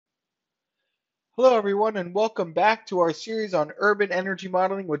Hello, everyone, and welcome back to our series on urban energy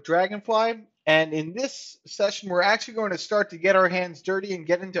modeling with Dragonfly. And in this session, we're actually going to start to get our hands dirty and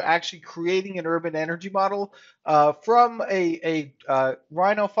get into actually creating an urban energy model from a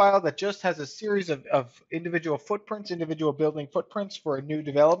Rhino file that just has a series of individual footprints, individual building footprints for a new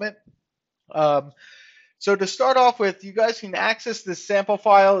development. Um, so to start off with, you guys can access this sample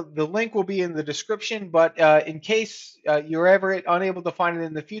file. The link will be in the description, but in case you're ever unable to find it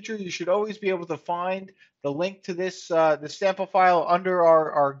in the future, you should always be able to find the link to this sample file under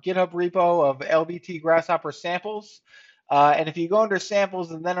our GitHub repo of LBT Grasshopper samples. And if you go under samples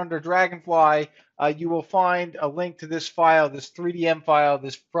and then under Dragonfly, you will find a link to this file, this 3DM file,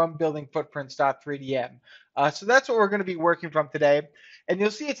 this from building footprints.3dm. So that's what we're going to be working from today. And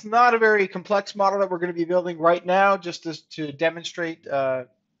you'll see it's not a very complex model that we're going to be building right now, just to demonstrate the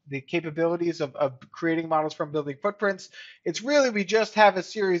capabilities of creating models from building footprints. It's really, we just have a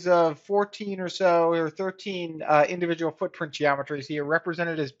series of 14 or so, or 13 individual footprint geometries here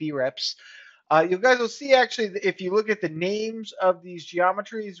represented as BREPs. You guys will see actually, if you look at the names of these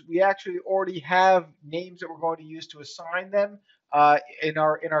geometries, we actually already have names that we're going to use to assign them in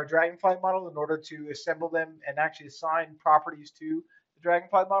our Dragonfly model in order to assemble them and actually assign properties to the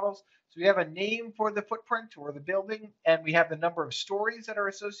Dragonfly models. So we have a name for the footprint or the building, and we have the number of stories that are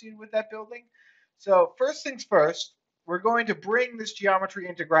associated with that building. So first things first, we're going to bring this geometry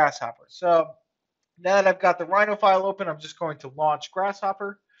into Grasshopper. So now that I've got the Rhino file open, I'm just going to launch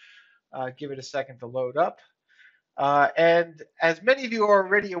Grasshopper. Give it a second to load up. And as many of you are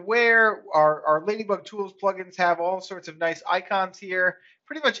already aware, our Ladybug Tools plugins have all sorts of nice icons here.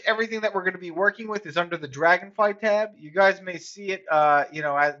 Pretty much everything that we're going to be working with is under the Dragonfly tab. You guys may see it,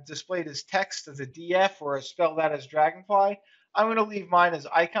 as displayed as text as a DF or spelled out as Dragonfly. I'm going to leave mine as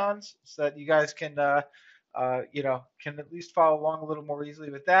icons so that you guys can at least follow along a little more easily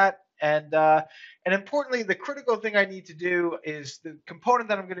with that. And importantly, the critical thing I need to do is the component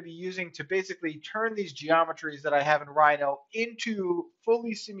that I'm going to be using to basically turn these geometries that I have in Rhino into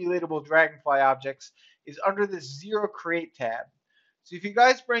fully simulatable Dragonfly objects is under this Zero Create tab. So if you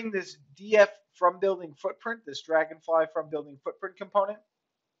guys bring this DF from building footprint, this Dragonfly from building footprint component,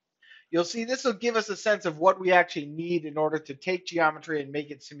 you'll see this will give us a sense of what we actually need in order to take geometry and make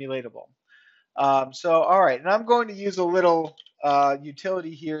it simulatable. All right, and I'm going to use a little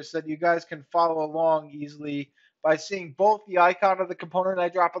utility here so that you guys can follow along easily by seeing both the icon of the component I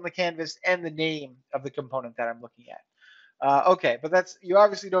drop on the canvas and the name of the component that I'm looking at. Okay, but you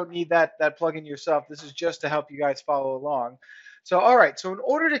obviously don't need that plugin yourself. This is just to help you guys follow along. So, all right, so in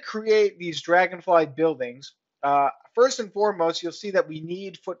order to create these Dragonfly buildings, first and foremost, you'll see that we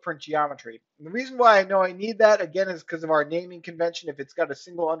need footprint geometry. And the reason why I know I need that, again, is because of our naming convention. If it's got a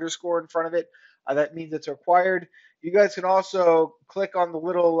single underscore in front of it, that means it's required. You guys can also click on the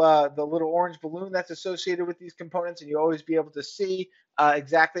little orange balloon that's associated with these components, and you'll always be able to see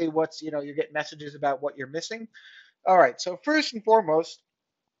exactly you're getting messages about what you're missing. All right, so first and foremost,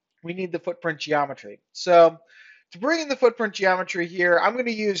 we need the footprint geometry. So to bring in the footprint geometry here, I'm going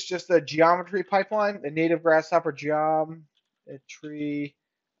to use just the geometry pipeline, the native Grasshopper geometry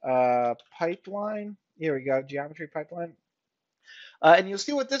pipeline. Here we go, geometry pipeline. And you'll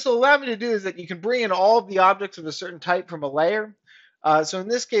see what this will allow me to do is that you can bring in all of the objects of a certain type from a layer. So in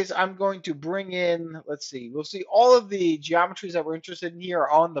this case, I'm going to bring in, let's see, we'll see all of the geometries that we're interested in here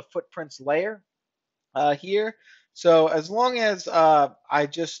are on the footprints layer here. So as long as I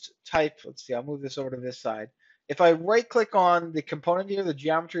just type, let's see, I'll move this over to this side. If I right click on the component here, the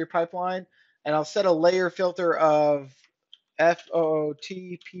geometry pipeline, and I'll set a layer filter of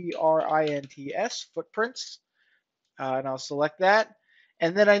FOTPRINTS, footprints, and I'll select that.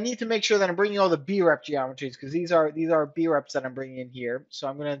 And then I need to make sure that I'm bringing all the BREP geometries because these are BREPs that I'm bringing in here. So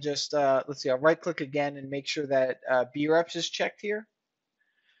I'm going to just, let's see, I'll right click again and make sure that BREPs is checked here.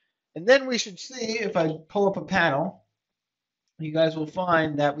 And then we should see, if I pull up a panel, you guys will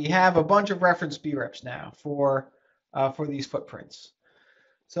find that we have a bunch of reference BREPs now for these footprints.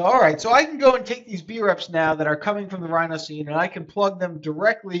 So all right, so I can go and take these BREPs now that are coming from the Rhino scene, and I can plug them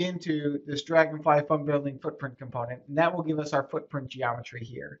directly into this Dragonfly Fun Building footprint component, and that will give us our footprint geometry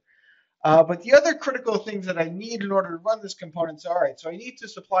here. But the other critical things that I need in order to run this component, all right, so I need to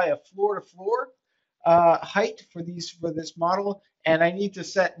supply a floor-to-floor height for this model, and I need to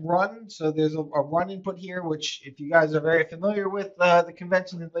set run. So there's a run input here, which if you guys are very familiar with the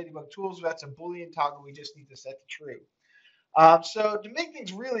convention in Ladybug Tools, that's a Boolean toggle we just need to set to true. So to make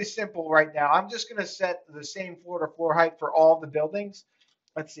things really simple right now, I'm just going to set the same floor-to-floor height for all the buildings.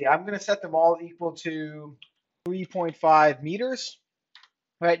 Let's see, I'm going to set them all equal to 3.5 meters.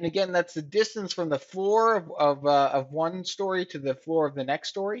 Right, and again, that's the distance from the floor of one story to the floor of the next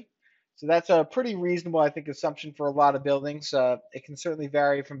story. So that's a pretty reasonable, I think, assumption for a lot of buildings. It can certainly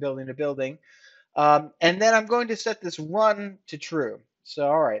vary from building to building. And then I'm going to set this run to true. So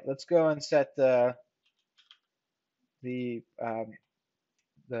all right, let's go and set the this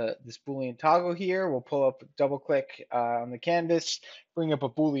Boolean toggle here. We'll pull up, double click on the canvas, bring up a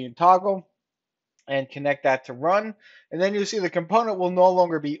Boolean toggle, and connect that to run. And then you'll see the component will no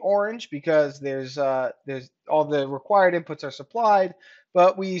longer be orange because there's all the required inputs are supplied,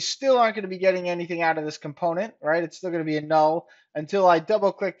 but we still aren't going to be getting anything out of this component, right? It's still going to be a null until I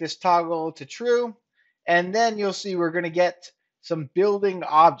double click this toggle to true. And then you'll see we're going to get some building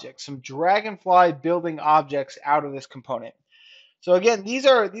objects, some Dragonfly building objects out of this component. So again, these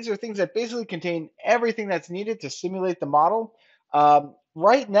are things that basically contain everything that's needed to simulate the model.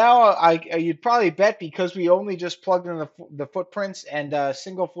 Right now, you'd probably bet because we only just plugged in the footprints and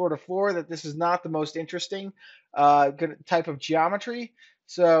single floor to floor that this is not the most interesting type of geometry.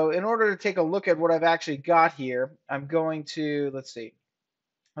 So in order to take a look at what I've actually got here, I'm going to, let's see,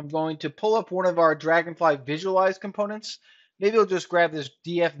 I'm going to pull up one of our Dragonfly visualize components. Maybe I'll just grab this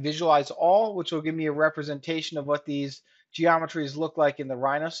df visualize all, which will give me a representation of what these geometries look like in the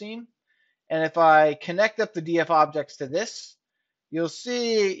Rhino scene. And if I connect up the df objects to this, you'll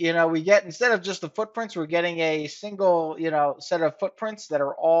see, we get, instead of just the footprints, we're getting a single, set of footprints that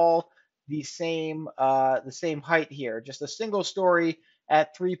are all the same height here, just a single story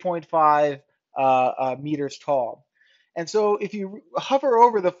at 3.5 meters tall. And so if you hover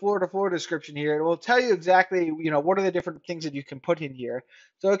over the floor to floor description here, it will tell you exactly, what are the different things that you can put in here.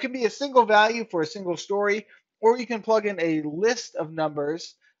 So it can be a single value for a single story, or you can plug in a list of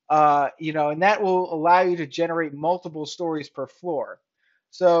numbers, and that will allow you to generate multiple stories per floor.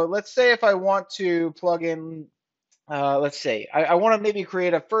 So let's say if I want to plug in, let's say I want to maybe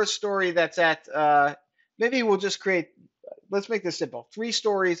create a first story that's at, maybe we'll just create, let's make this simple, 3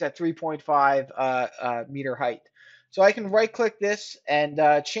 stories at 3.5 meter height. So I can right click this and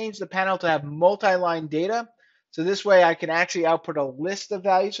change the panel to have multi-line data. So this way I can actually output a list of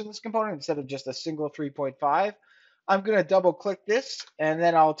values from this component instead of just a single 3.5. I'm going to double click this and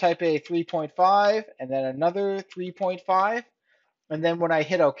then I'll type a 3.5 and then another 3.5. And then when I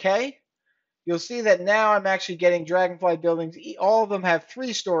hit OK, you'll see that now I'm actually getting Dragonfly buildings. All of them have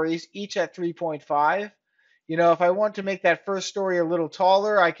 3 stories, each at 3.5. If I want to make that first story a little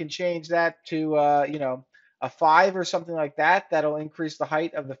taller, I can change that to, a 5 or something like that. That'll increase the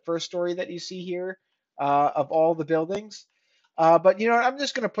height of the first story that you see here of all the buildings. But I'm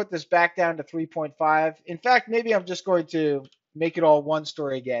just going to put this back down to 3.5. In fact, maybe I'm just going to make it all one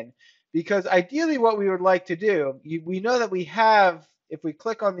story again, because ideally what we would like to do, we know that we have, if we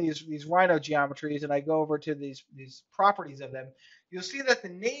click on these Rhino geometries and I go over to these properties of them, you'll see that the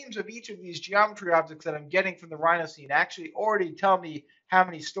names of each of these geometry objects that I'm getting from the Rhino scene actually already tell me how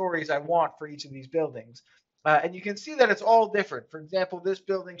many stories I want for each of these buildings. And you can see that it's all different. For example, this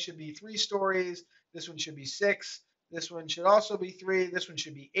building should be 3 stories, this one should be 6, this one should also be 3, this one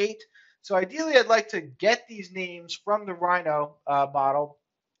should be 8. So ideally, I'd like to get these names from the Rhino model,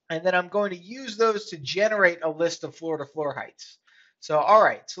 and then I'm going to use those to generate a list of floor-to-floor heights. So all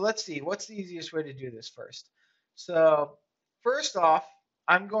right, so let's see, what's the easiest way to do this first? So first off,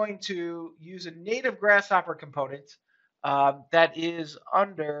 I'm going to use a native Grasshopper component that is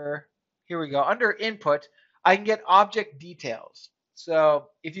under, here we go, under input, I can get object details. So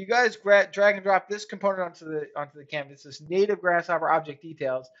if you guys drag and drop this component onto the canvas, this native Grasshopper object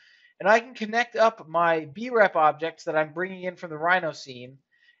details, and I can connect up my brep objects that I'm bringing in from the Rhino scene,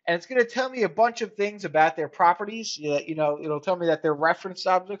 and it's going to tell me a bunch of things about their properties. It'll tell me that they're referenced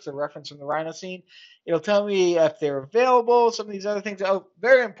objects, they're referenced from the Rhino scene. It'll tell me if they're available, some of these other things. Oh,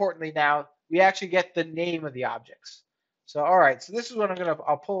 very importantly now, we actually get the name of the objects. So all right, so this is what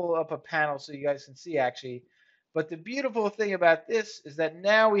I'll pull up a panel so you guys can see actually. But the beautiful thing about this is that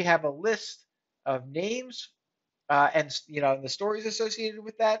now we have a list of names and the stories associated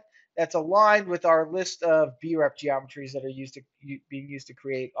with that. That's aligned with our list of brep geometries that are being used to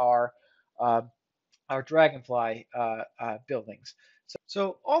create our Dragonfly buildings.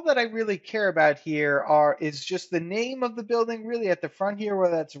 So all that I really care about here is just the name of the building really at the front here,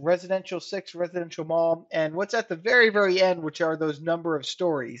 whether that's residential 6, residential mall, and what's at the very, very end, which are those number of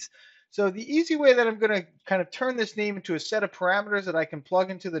stories. So the easy way that I'm going to kind of turn this name into a set of parameters that I can plug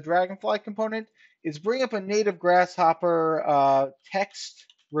into the Dragonfly component is bring up a native Grasshopper text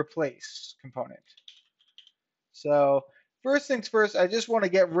replace component. So first things first, I just want to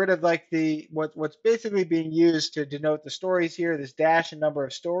get rid of like what's basically being used to denote the stories here, this dash and number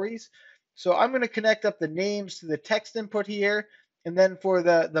of stories. So I'm going to connect up the names to the text input here, and then for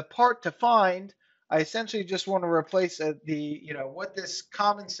the part to find, I essentially just want to replace what this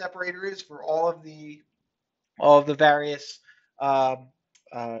common separator is for all of the various um,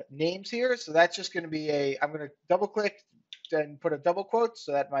 names here. So that's just going to be I'm going to double click and put a double quote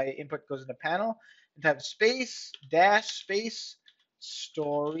so that my input goes in the panel and type space dash space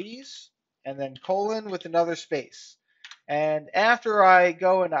stories and then colon with another space. And after I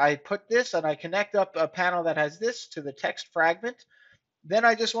go and I put this and I connect up a panel that has this to the text fragment, then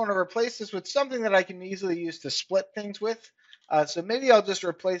I just want to replace this with something that I can easily use to split things with. So maybe I'll just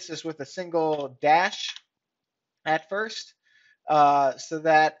replace this with a single dash at first, so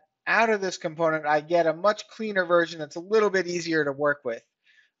that out of this component I get a much cleaner version that's a little bit easier to work with.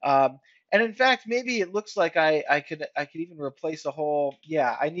 Um, and in fact, maybe it looks like I could even replace a whole,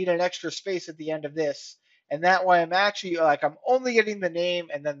 yeah, I need an extra space at the end of this. And that way I'm actually like, I'm only getting the name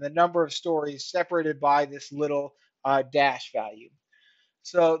and then the number of stories separated by this little dash value.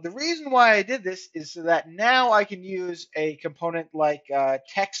 So the reason why I did this is so that now I can use a component like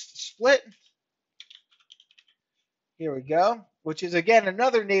text split. Here we go, which is again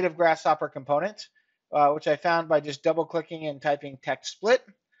another native Grasshopper component, which I found by just double clicking and typing text split.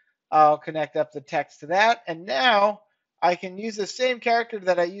 I'll connect up the text to that. And now I can use the same character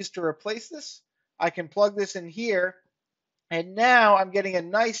that I used to replace this. I can plug this in here. And now I'm getting a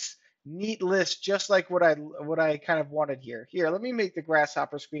nice, neat list, just like what I kind of wanted here. Here, let me make the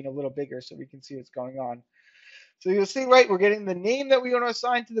Grasshopper screen a little bigger so we can see what's going on. So you'll see, right, we're getting the name that we want to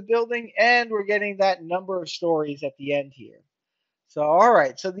assign to the building, and we're getting that number of stories at the end here. So, all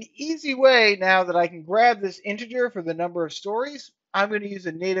right, so the easy way now that I can grab this integer for the number of stories, I'm going to use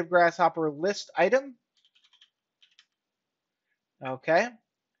a native Grasshopper list item. Okay,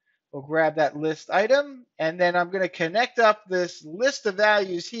 we'll grab that list item, and then I'm going to connect up this list of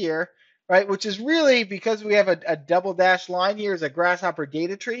values here, right, which is really, because we have a double dash line here, is a Grasshopper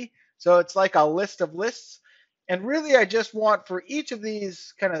data tree. So it's like a list of lists. And really, I just want for each of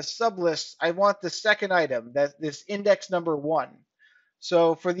these kind of sublists, I want the second item, this index number 1.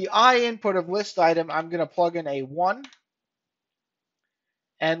 So for the I input of list item, I'm going to plug in a 1.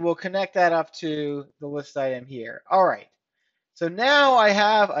 And we'll connect that up to the list item here. All right. So now I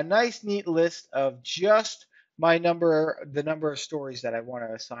have a nice, neat list of just the number of stories that I want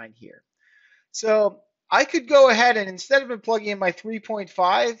to assign here. So I could go ahead and instead of plugging in my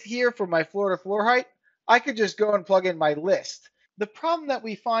 3.5 here for my floor to floor height, I could just go and plug in my list. The problem that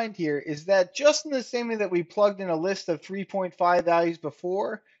we find here is that just in the same way that we plugged in a list of 3.5 values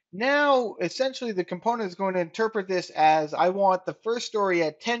before, now essentially the component is going to interpret this as I want the first story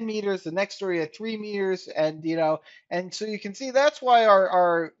at 10 meters, the next story at 3 meters, and and so you can see that's why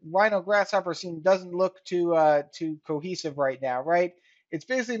our Rhino Grasshopper scene doesn't look too cohesive right now, right? It's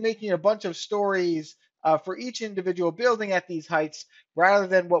basically making a bunch of stories for each individual building at these heights rather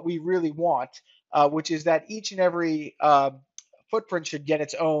than what we really want, which is that each and every footprint should get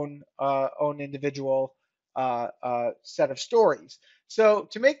its own individual set of stories. So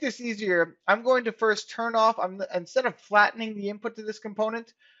to make this easier, I'm going to first turn off, instead of flattening the input to this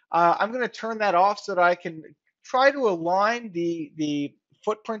component, I'm going to turn that off so that I can try to align the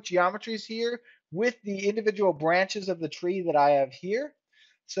footprint geometries here with the individual branches of the tree that I have here.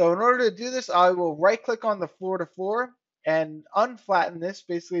 So in order to do this, I will right click on the floor to floor and unflatten this,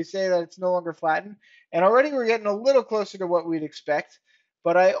 basically say that it's no longer flattened. And already we're getting a little closer to what we'd expect.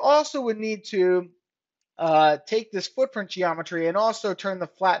 But I also would need to take this footprint geometry and also turn the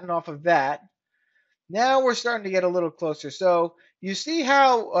flatten off of that. Now we're starting to get a little closer. So you see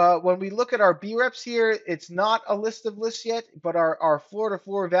how when we look at our B-reps here, it's not a list of lists yet, but our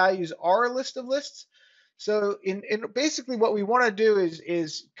floor-to-floor values are a list of lists. So in basically what we want to do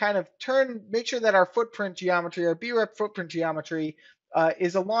is kind of make sure that our footprint geometry, our B-rep footprint geometry,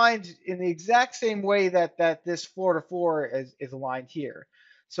 is aligned in the exact same way that this floor-to-floor is aligned here.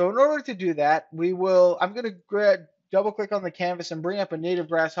 So in order to do that, I'm going to double click on the canvas and bring up a native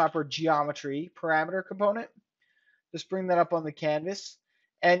Grasshopper geometry parameter component. Just bring that up on the canvas.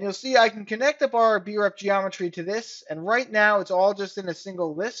 And you'll see I can connect up our B-rep geometry to this. And right now it's all just in a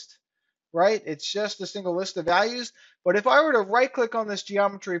single list, right? It's just a single list of values. But if I were to right click on this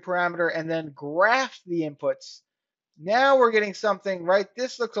geometry parameter and then graph the inputs, now we're getting something, right?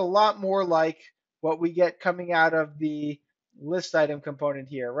 This looks a lot more like what we get coming out of the list item component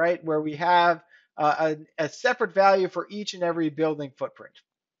here, right? Where we have a separate value for each and every building footprint.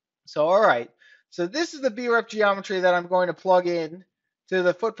 So, all right. So this is the B-rep geometry that I'm going to plug in to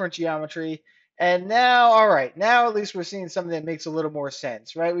the footprint geometry. And now, all right, now at least we're seeing something that makes a little more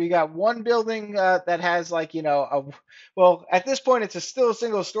sense, right? We got one building that has like, well, at this point, it's still a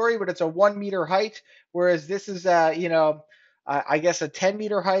single story, but it's a 1 meter height, whereas this is, I guess a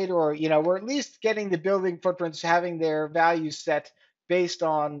 10-meter height, or we're at least getting the building footprints having their values set based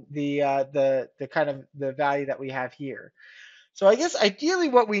on the kind of the value that we have here. So I guess ideally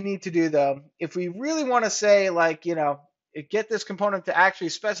what we need to do though, if we really want to say like, get this component to actually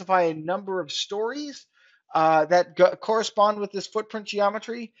specify a number of stories that correspond with this footprint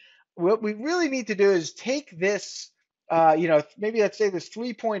geometry, what we really need to do is take this, maybe let's say this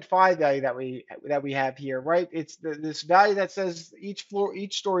 3.5 value that we have here, right? It's this value that says each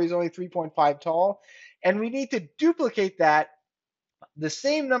story is only 3.5 tall, and we need to duplicate that the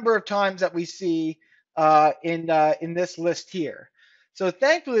same number of times that we see in this list here. So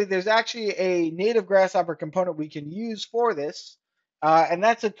thankfully, there's actually a native Grasshopper component we can use for this, and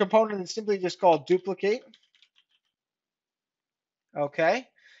that's a component that's simply just called duplicate. Okay,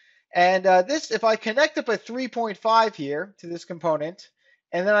 and this, if I connect up a 3.5 here to this component,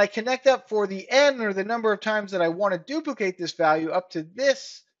 and then I connect up for the n, or the number of times that I want to duplicate this value up to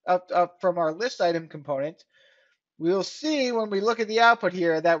this, up from our list item component, we'll see when we look at the output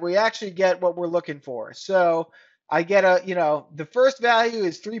here that we actually get what we're looking for. So I get the first value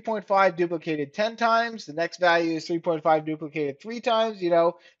is 3.5 duplicated 10 times. The next value is 3.5 duplicated 3 times,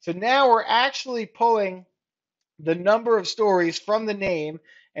 So now we're actually pulling the number of stories from the name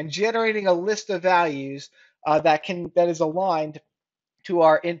and generating a list of values that is aligned to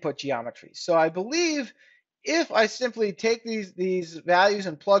our input geometry. So I believe if I simply take these values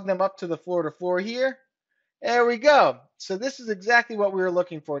and plug them up to the floor to floor here, there we go. So this is exactly what we were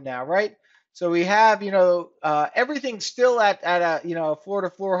looking for now, right? So we have, everything still at a, floor to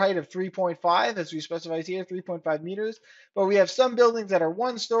floor height of 3.5, as we specified here, 3.5 meters. But we have some buildings that are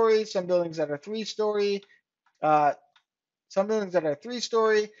 1 story, some buildings that are 3 story, uh, some buildings that are 3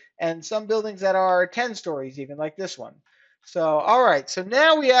 story, and some buildings that are 10 stories, even like this one. So, all right. So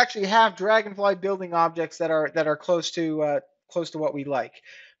now we actually have Dragonfly building objects that are close to what we like.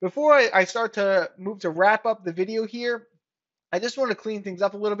 Before I start to move to wrap up the video here, I just want to clean things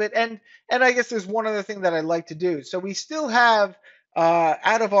up a little bit, and I guess there's one other thing that I'd like to do. So we still have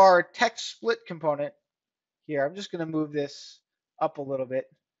out of our text split component here. I'm just going to move this up a little bit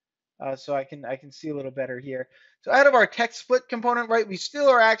so I can see a little better here. So out of our text split component, right, we still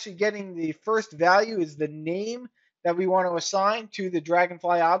are actually getting the first value is the name that we want to assign to the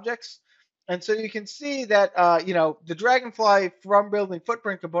Dragonfly objects. And so you can see that, the Dragonfly from building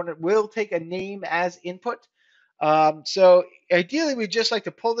footprint component will take a name as input. So ideally, we'd just like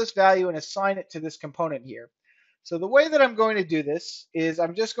to pull this value and assign it to this component here. So the way that I'm going to do this is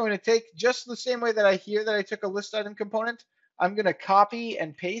I'm just going to take just the same way that I took a list item component. I'm going to copy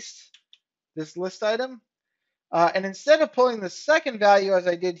and paste this list item. And instead of pulling the second value as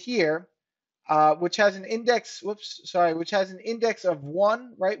I did here, which has an index, which has an index of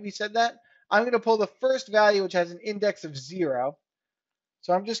 1, right? We said that. I'm going to pull the first value, which has an index of 0.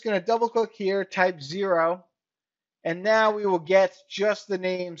 So I'm just going to double click here, type 0, and now we will get just the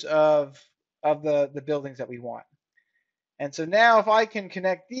names of the buildings that we want. And so now if I can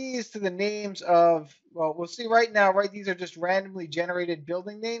connect these to the names of, well, we'll see right now, right? These are just randomly generated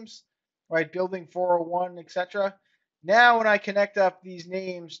building names, right? Building 401, etc. Now when I connect up these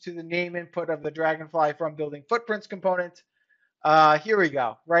names to the name input of the Dragonfly from building footprints component, here we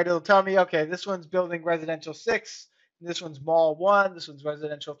go, right? It'll tell me, okay, this one's building residential 6, this one's mall 1, this one's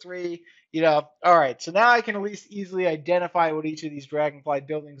residential 3, all right. So now I can at least easily identify what each of these Dragonfly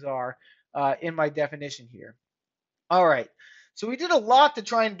buildings are in my definition here. All right, so we did a lot to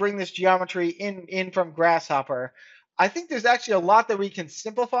try and bring this geometry in from Grasshopper. I think there's actually a lot that we can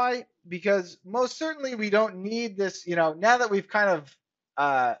simplify, because most certainly we don't need this, now that we've kind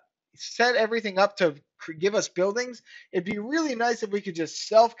of set everything up to give us buildings, it'd be really nice if we could just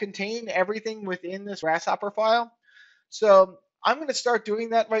self-contain everything within this Grasshopper file. So I'm going to start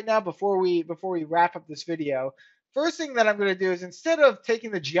doing that right now before we wrap up this video. First thing that I'm going to do is, instead of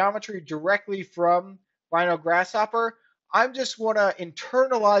taking the geometry directly from Rhino Grasshopper, I just want to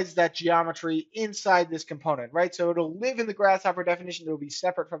internalize that geometry inside this component, right? So it'll live in the Grasshopper definition. It'll be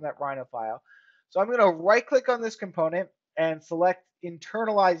separate from that Rhino file. So I'm going to right-click on this component and select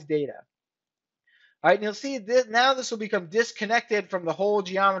Internalize Data. All right, and you'll see that now this will become disconnected from the whole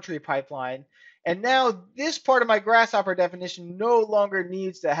geometry pipeline. And now this part of my Grasshopper definition no longer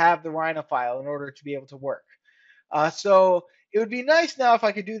needs to have the Rhino file in order to be able to work. So it would be nice now if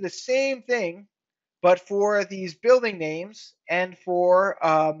I could do the same thing, but for these building names and for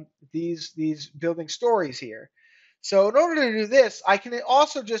these building stories here. So in order to do this, I can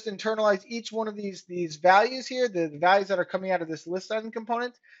also just internalize each one of these values here, the values that are coming out of this list item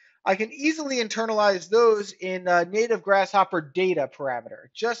component. I can easily internalize those in native Grasshopper data parameter,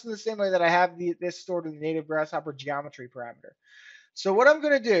 just in the same way that I have this stored in the native Grasshopper geometry parameter. So what I'm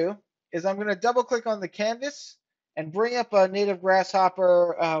going to do is I'm going to double click on the canvas and bring up a native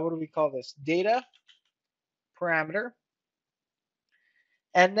Grasshopper, what do we call this? Data parameter.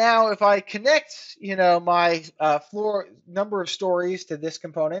 And now if I connect, my floor number of stories to this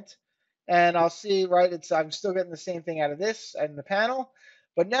component, and I'll see, right, I'm still getting the same thing out of this and the panel.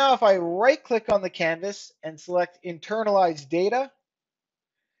 But now if I right click on the canvas and select internalize data,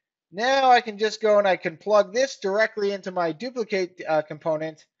 now I can just go and I can plug this directly into my duplicate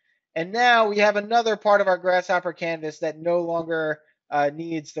component. And now we have another part of our Grasshopper canvas that no longer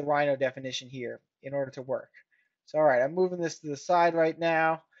needs the Rhino definition here in order to work. So, all right, I'm moving this to the side right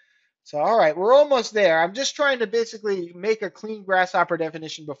now. So, all right, we're almost there. I'm just trying to basically make a clean Grasshopper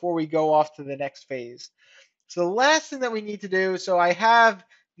definition before we go off to the next phase. So the last thing that we need to do, so I have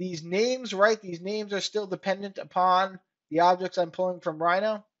these names, right? These names are still dependent upon the objects I'm pulling from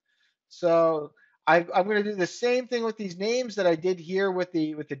Rhino. So I'm going to do the same thing with these names that I did here with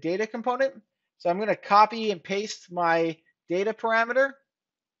the data component. So I'm going to copy and paste my data parameter,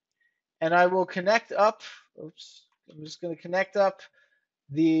 and I will connect up. Oops, I'm just going to connect up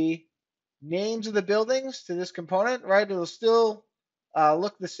the names of the buildings to this component, right? It'll still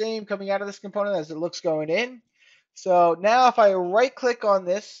look the same coming out of this component as it looks going in. So now if I right click on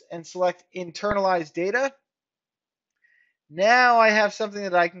this and select internalize data, now I have something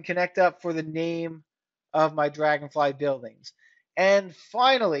that I can connect up for the name of my Dragonfly buildings. And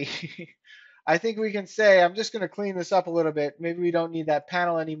finally, I think we can say, I'm just going to clean this up a little bit. Maybe we don't need that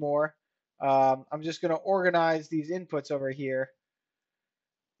panel anymore. I'm just going to organize these inputs over here.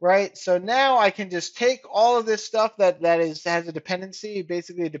 Right, so now I can just take all of this stuff that has a dependency.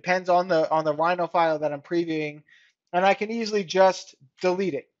 Basically, it depends on the Rhino file that I'm previewing, and I can easily just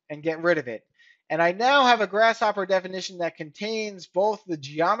delete it and get rid of it. And I now have a Grasshopper definition that contains both the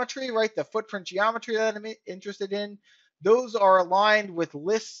geometry, right, the footprint geometry that I'm interested in. Those are aligned with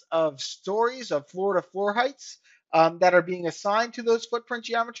lists of stories of floor-to-floor heights that are being assigned to those footprint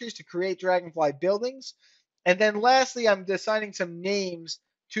geometries to create Dragonfly buildings. And then lastly, I'm assigning some names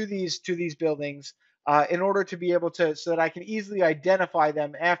to these buildings in order to be able to, so that I can easily identify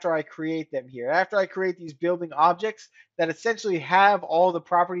them after I create them here. After I create these building objects that essentially have all the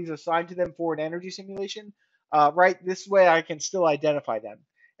properties assigned to them for an energy simulation, right? This way I can still identify them.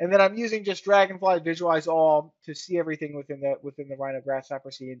 And then I'm using just Dragonfly Visualize All to see everything within the Rhino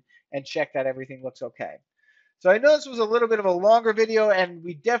Grasshopper scene and check that everything looks okay. So I know this was a little bit of a longer video, and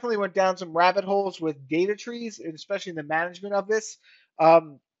we definitely went down some rabbit holes with data trees, and especially the management of this,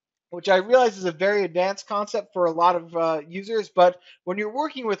 um, which I realize is a very advanced concept for a lot of users. But when you're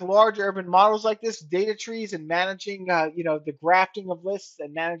working with large urban models like this, data trees and managing, the grafting of lists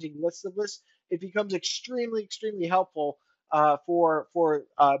and managing lists of lists, it becomes extremely, extremely helpful for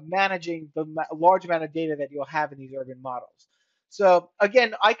managing the large amount of data that you'll have in these urban models. So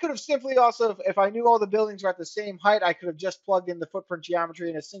again, I could have simply also, if I knew all the buildings were at the same height, I could have just plugged in the footprint geometry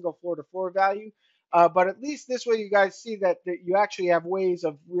in a single floor-to-floor value. But at least this way you guys see that you actually have ways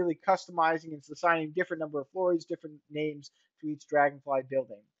of really customizing and assigning different number of floors, different names to each Dragonfly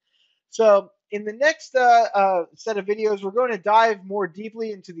building. So in the next set of videos, we're going to dive more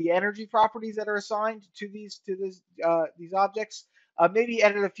deeply into the energy properties that are assigned to these objects. Maybe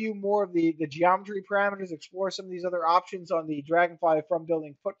edit a few more of the geometry parameters, explore some of these other options on the Dragonfly from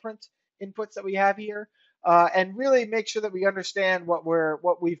building footprint inputs that we have here, and really make sure that we understand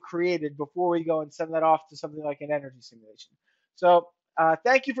what we've created before we go and send that off to something like an energy simulation. So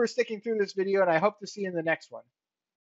thank you for sticking through this video, and I hope to see you in the next one.